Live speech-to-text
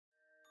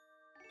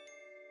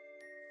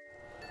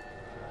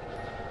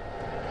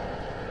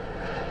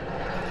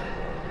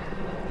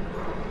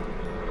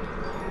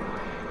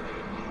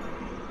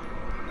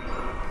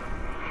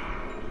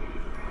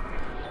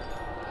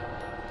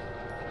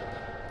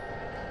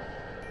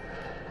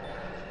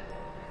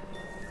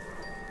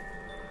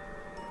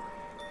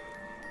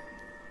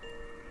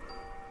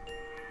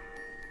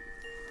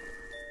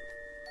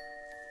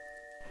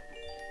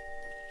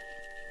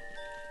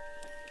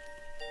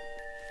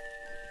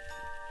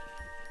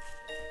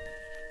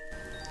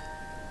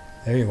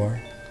There you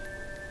are.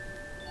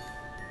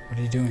 What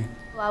are you doing?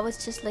 Well, I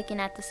was just looking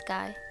at the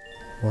sky.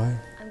 Why?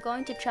 I'm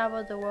going to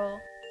travel the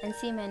world and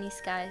see many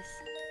skies,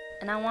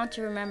 and I want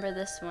to remember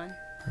this one.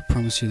 I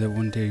promise you that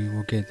one day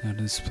we'll get out of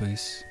this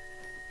place.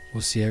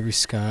 We'll see every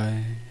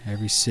sky,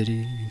 every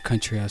city and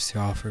country has to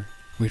offer.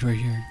 Wait right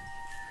here.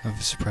 I have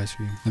a surprise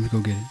for you. Let me go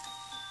get it.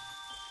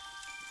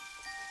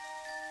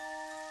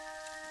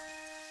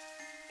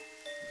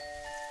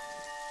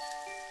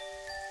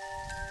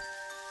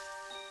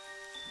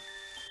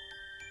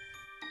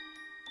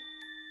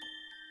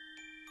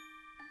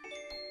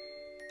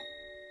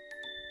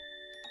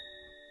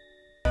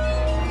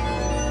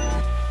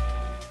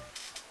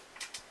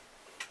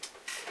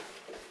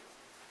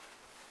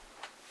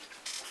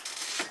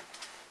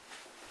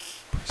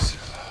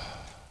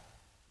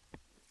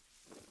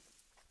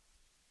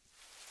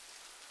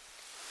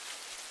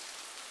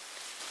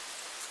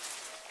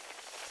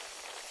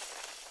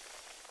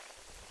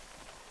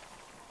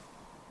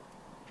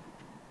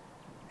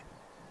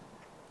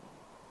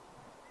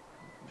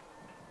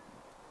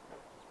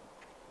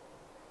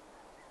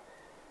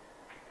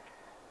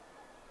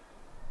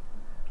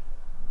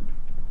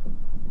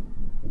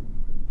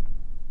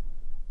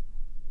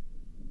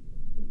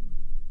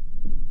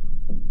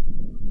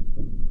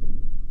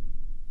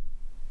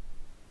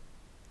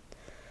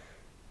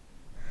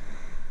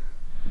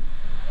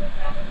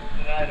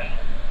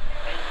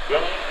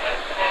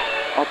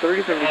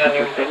 Authorities are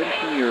looking for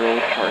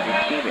 17-year-old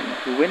Charlie Stevens,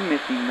 who went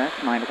missing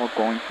last night while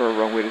going for a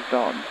run with his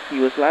dog. He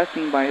was last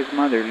seen by his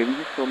mother leaving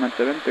his home at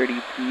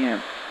 7:30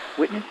 p.m.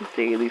 Witnesses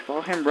say they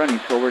saw him running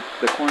towards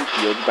the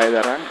cornfields by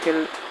the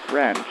Rangel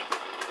ranch.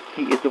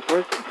 He is the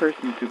fourth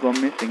person to go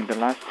missing the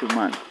last 2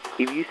 months.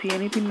 If you see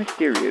anything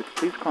mysterious,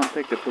 please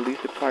contact the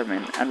police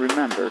department and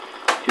remember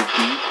to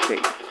be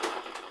safe.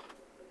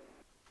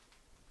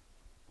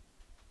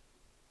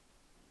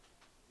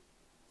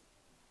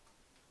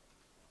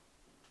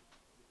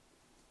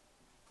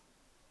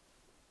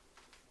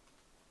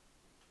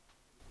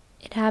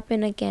 It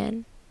happened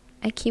again.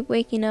 I keep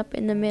waking up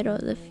in the middle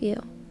of the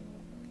field.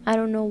 I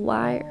don't know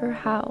why or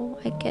how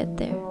I get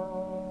there.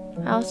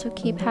 I also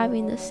keep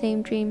having the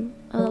same dream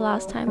of the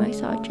last time I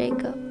saw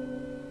Jacob.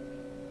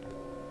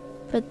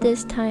 But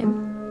this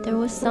time, there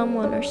was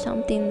someone or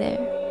something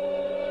there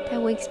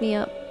that wakes me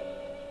up.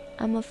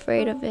 I'm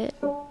afraid of it.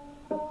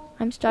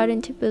 I'm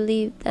starting to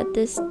believe that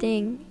this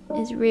thing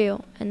is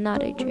real and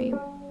not a dream.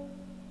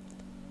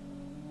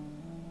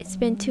 It's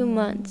been 2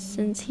 months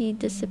since he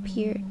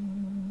disappeared.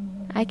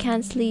 I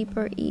can't sleep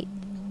or eat.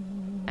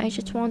 I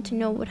just want to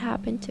know what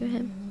happened to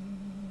him.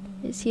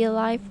 Is he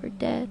alive or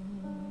dead?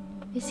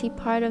 Is he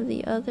part of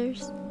the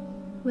others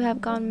who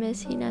have gone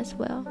missing as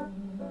well?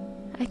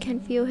 I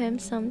can feel him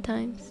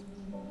sometimes.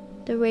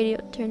 The radio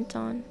turns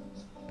on.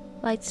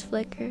 Lights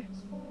flicker.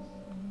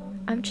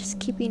 I'm just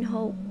keeping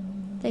hope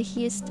that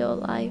he is still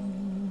alive,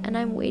 and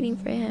I'm waiting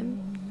for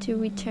him to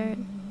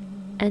return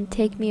and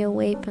take me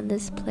away from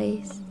this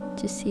place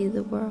to see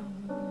the world.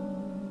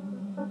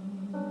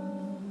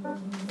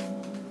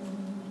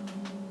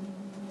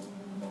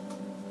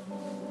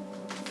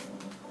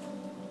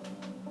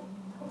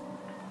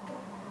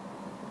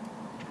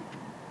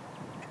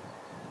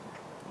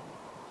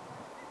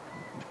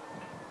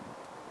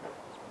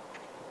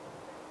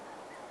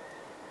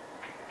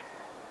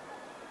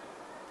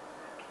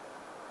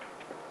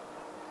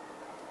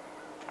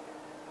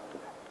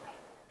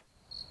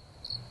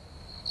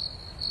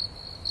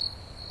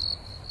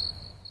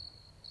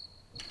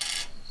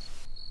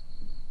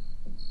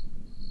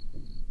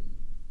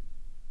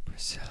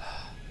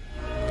 Priscilla.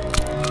 I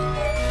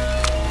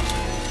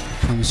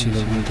promise you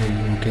that one day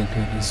you will get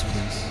out of this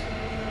place.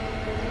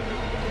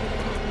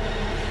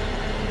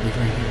 Wait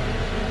right here. I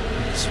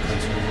have a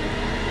surprise for you.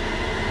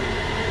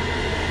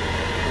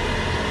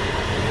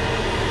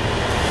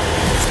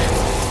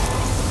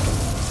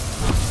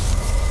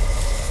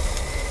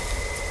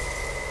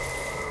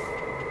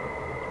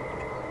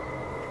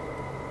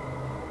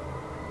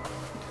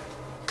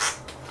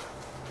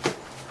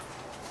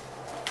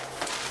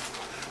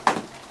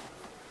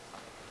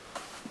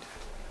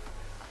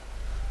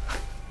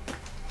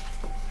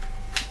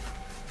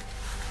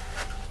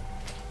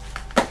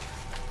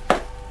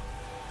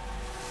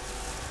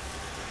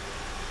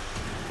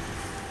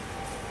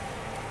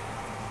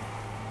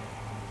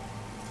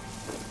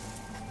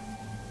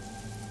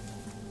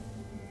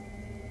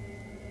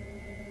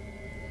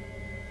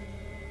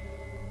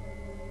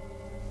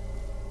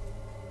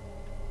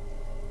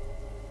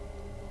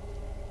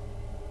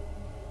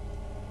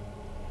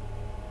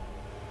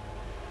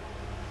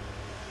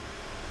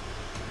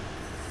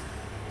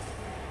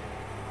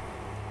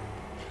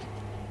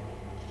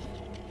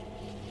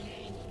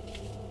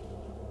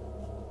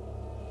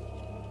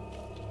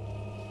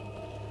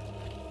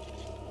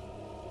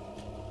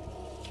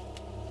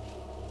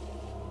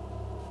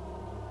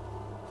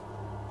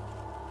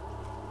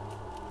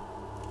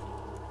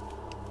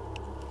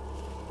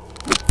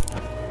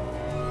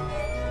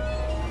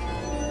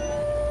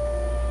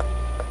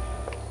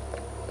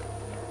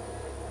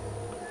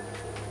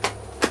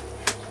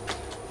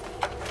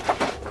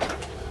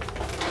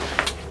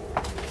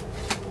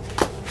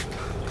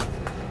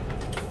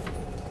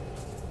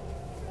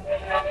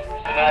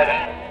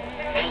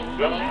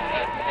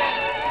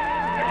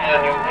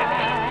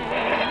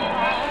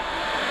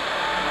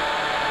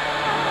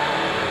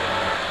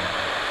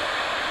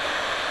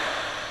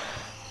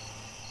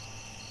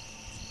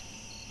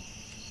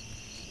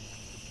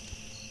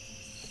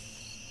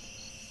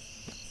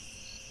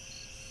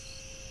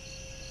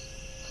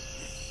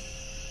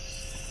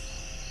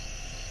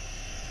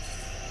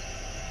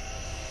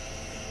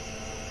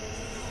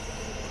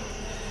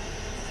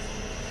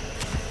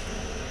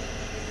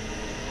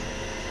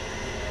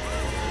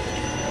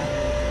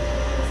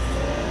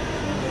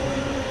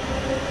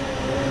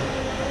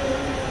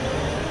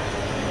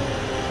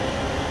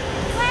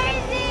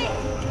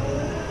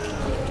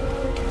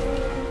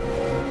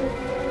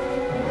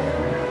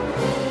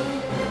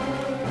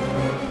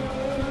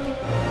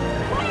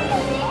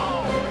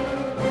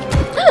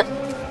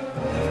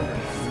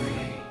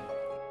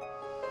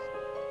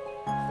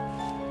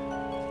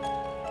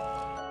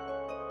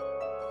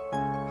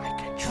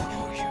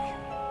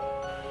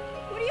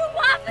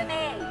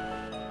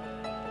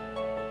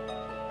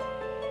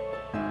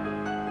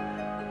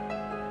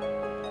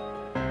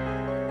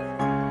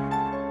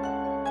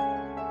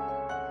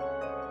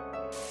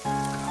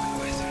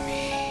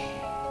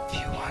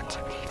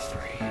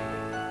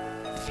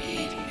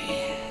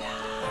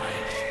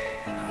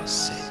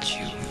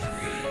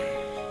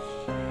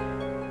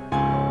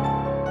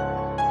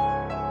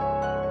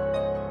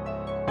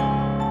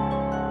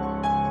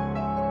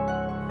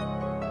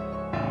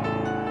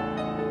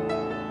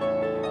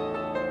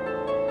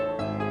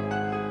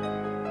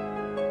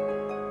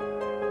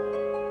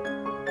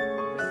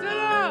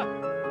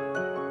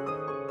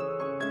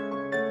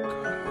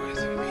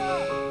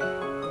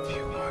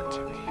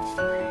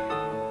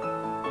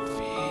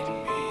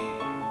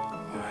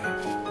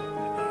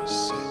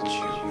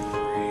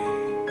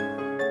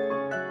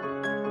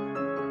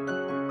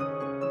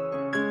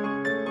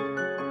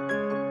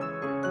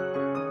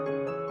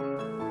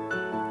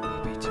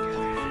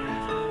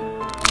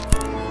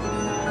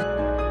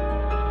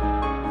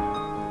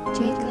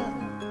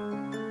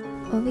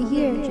 Over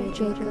here,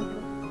 Jacob.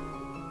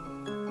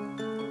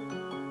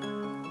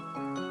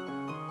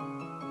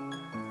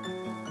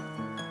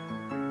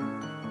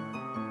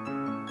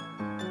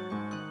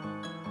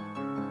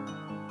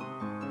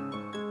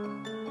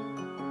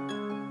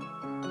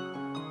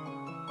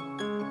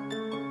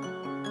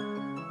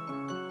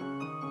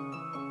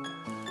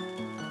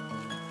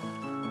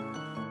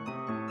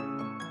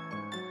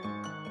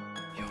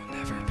 You'll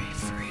never be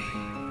free.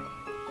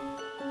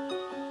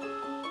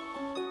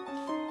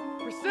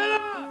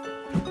 Priscilla!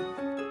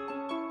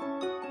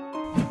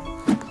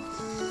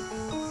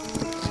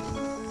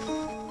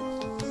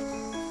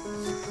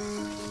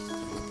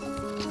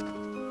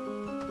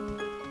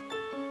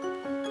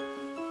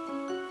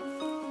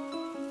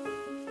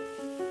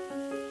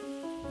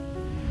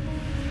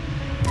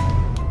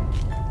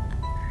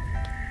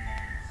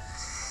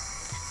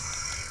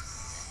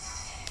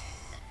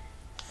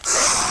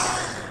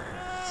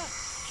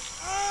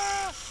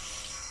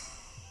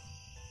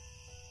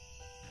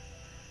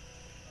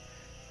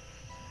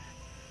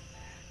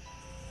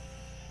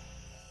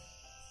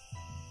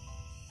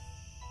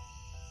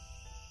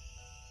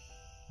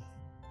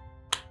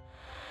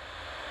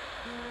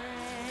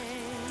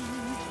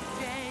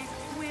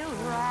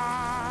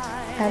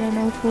 I don't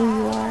know who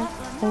you are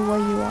or what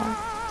you are.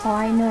 All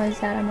I know is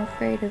that I'm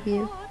afraid of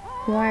you.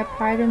 You are a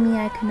part of me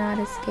I cannot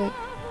escape.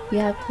 You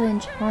have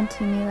clinched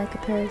onto me like a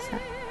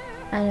parasite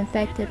and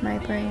infected my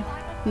brain.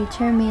 You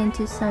turn me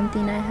into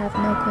something I have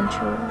no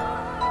control of.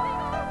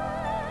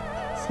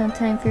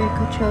 Sometimes fear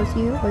controls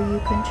you or you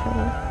control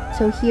it.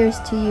 So here's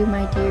to you,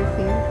 my dear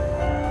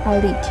fear. I'll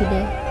lead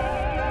today.